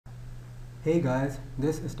Hey guys,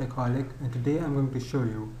 this is Techholic and today I'm going to show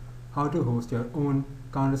you how to host your own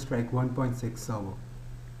Counter-Strike 1.6 server.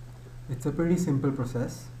 It's a pretty simple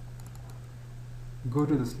process. Go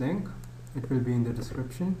to this link, it will be in the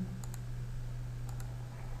description.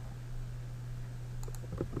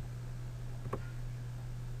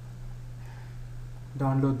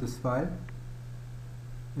 Download this file.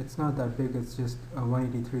 It's not that big, it's just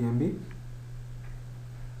 183 MB.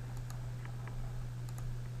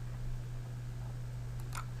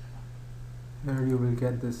 Here you will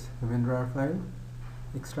get this WinRAR file.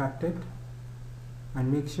 Extract it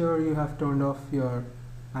and make sure you have turned off your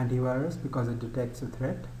antivirus because it detects a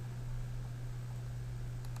threat.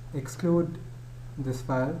 Exclude this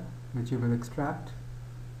file which you will extract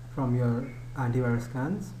from your antivirus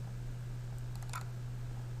scans.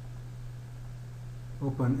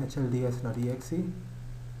 Open hlds.exe,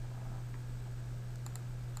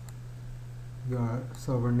 your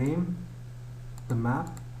server name, the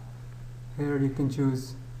map. Here you can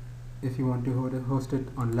choose if you want to host it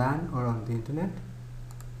on LAN or on the internet.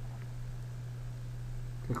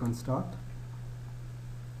 Click on start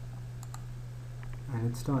and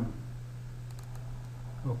it's done.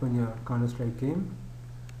 Open your Counter-Strike game.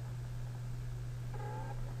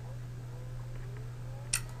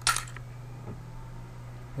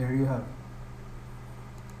 Here you have.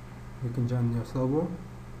 You can join your server,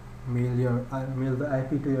 mail the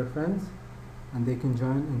IP to your friends, and they can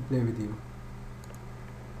join and play with you.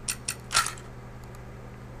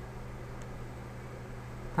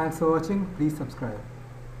 Thanks for watching. Please subscribe.